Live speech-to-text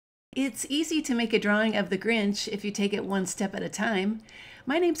It's easy to make a drawing of the Grinch if you take it one step at a time.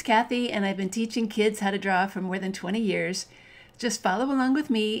 My name's Kathy, and I've been teaching kids how to draw for more than 20 years. Just follow along with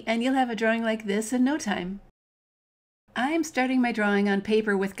me, and you'll have a drawing like this in no time. I'm starting my drawing on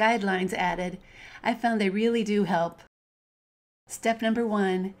paper with guidelines added. I found they really do help. Step number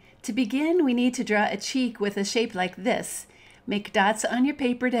 1. To begin, we need to draw a cheek with a shape like this. Make dots on your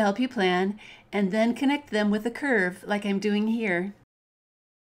paper to help you plan, and then connect them with a curve like I'm doing here.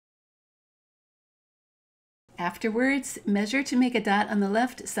 Afterwards, measure to make a dot on the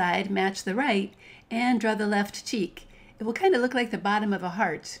left side match the right, and draw the left cheek. It will kind of look like the bottom of a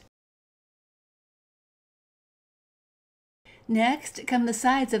heart. Next come the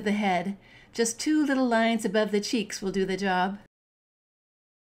sides of the head. Just 2 little lines above the cheeks will do the job.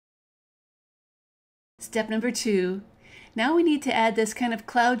 Step number 2. Now we need to add this kind of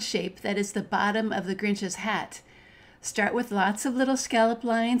cloud shape that is the bottom of the Grinch's hat. Start with lots of little scallop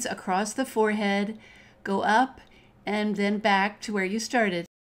lines across the forehead, go up and then back to where you started.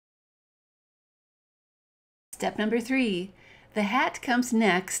 Step number 3. The hat comes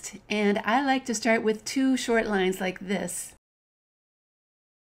next, and I like to start with 2 short lines like this.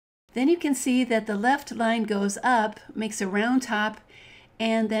 Then you can see that the left line goes up, makes a round top,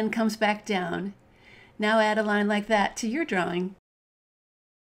 and then comes back down. Now add a line like that to your drawing.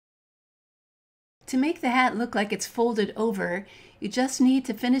 To make the hat look like it's folded over, you just need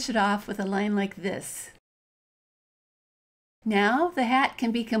to finish it off with a line like this. Now the hat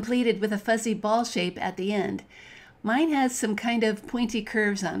can be completed with a fuzzy ball shape at the end. Mine has some kind of pointy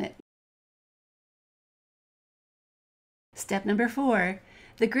curves on it. Step number 4.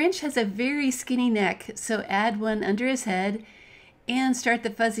 The Grinch has a very skinny neck, so add one under his head and start the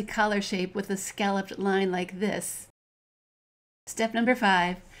fuzzy collar shape with a scalloped line like this. Step number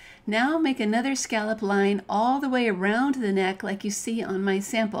 5. Now make another scallop line all the way around the neck like you see on my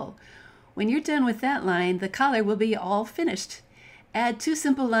sample. When you're done with that line, the collar will be all finished. Add 2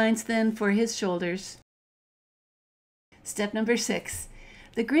 simple lines then for his shoulders. Step number 6.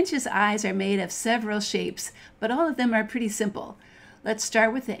 The Grinch's eyes are made of several shapes, but all of them are pretty simple. Let's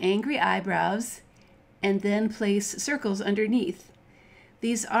start with the angry eyebrows and then place circles underneath.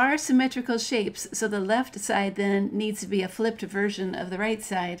 These are symmetrical shapes, so the left side then needs to be a flipped version of the right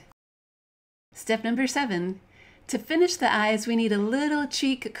side. Step number 7. To finish the eyes, we need a little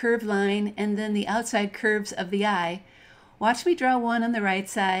cheek curve line and then the outside curves of the eye. Watch me draw one on the right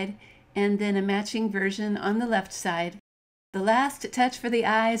side and then a matching version on the left side. The last touch for the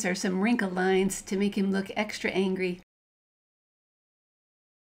eyes are some wrinkle lines to make him look extra angry.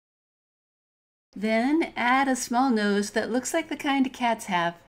 Then add a small nose that looks like the kind cats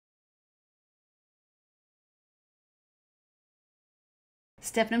have.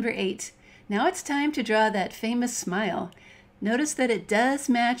 Step number 8. Now it's time to draw that famous smile. Notice that it does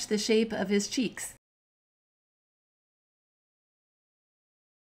match the shape of his cheeks.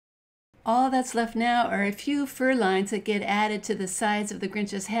 All that's left now are a few fur lines that get added to the sides of the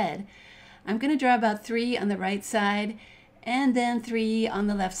Grinch's head. I'm going to draw about 3 on the right side and then 3 on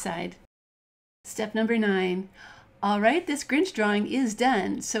the left side. Step number 9. Alright, this Grinch drawing is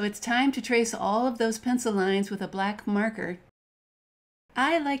done, so it's time to trace all of those pencil lines with a black marker.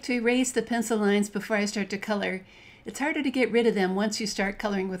 I like to erase the pencil lines before I start to color. It's harder to get rid of them once you start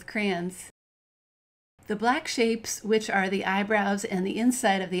coloring with crayons. The black shapes, which are the eyebrows and the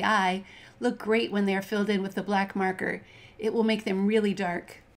inside of the eye, look great when they are filled in with the black marker. It will make them really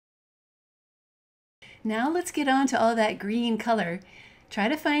dark. Now let's get on to all that green color. Try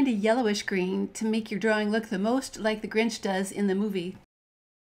to find a yellowish green to make your drawing look the most like the Grinch does in the movie.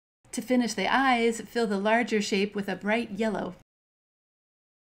 To finish the eyes, fill the larger shape with a bright yellow.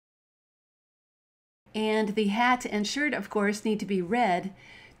 And the hat and shirt, of course, need to be red.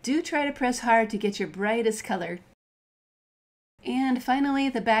 Do try to press hard to get your brightest color. And finally,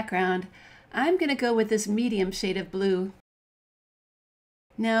 the background. I'm going to go with this medium shade of blue.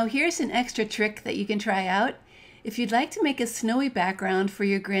 Now here's an extra trick that you can try out. If you'd like to make a snowy background for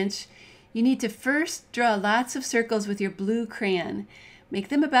your Grinch, you need to first draw lots of circles with your blue crayon. Make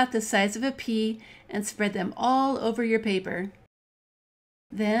them about the size of a pea and spread them all over your paper.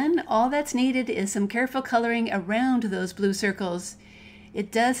 Then all that's needed is some careful coloring around those blue circles. It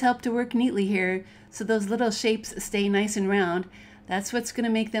does help to work neatly here, so those little shapes stay nice and round. That's what's going to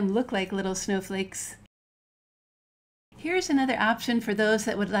make them look like little snowflakes. Here's another option for those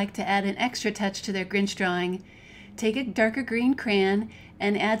that would like to add an extra touch to their Grinch drawing. Take a darker green crayon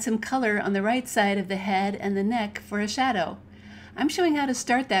and add some color on the right side of the head and the neck for a shadow. I'm showing how to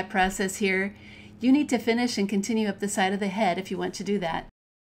start that process here. You need to finish and continue up the side of the head if you want to do that.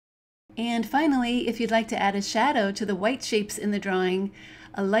 And finally, if you'd like to add a shadow to the white shapes in the drawing,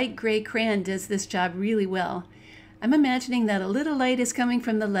 A light gray crayon does this job really well. I'm imagining that a little light is coming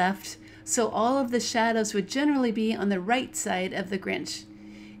from the left, so all of the shadows would generally be on the right side of the Grinch.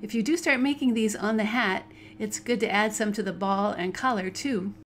 If you do start making these on the hat, it's good to add some to the ball and collar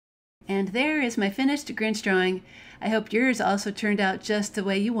too. And there is my finished Grinch drawing. I hope yours also turned out just the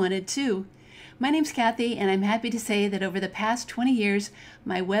way you wanted too. My name's Kathy, and I'm happy to say that over the past 20 years,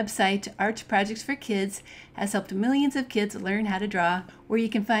 my website, Art Projects for Kids, has helped millions of kids learn how to draw, where you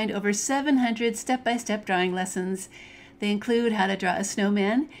can find over 700 step-by-step drawing lessons. They include how to draw a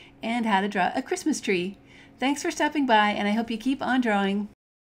snowman and how to draw a Christmas tree. Thanks for stopping by, and I hope you keep on drawing.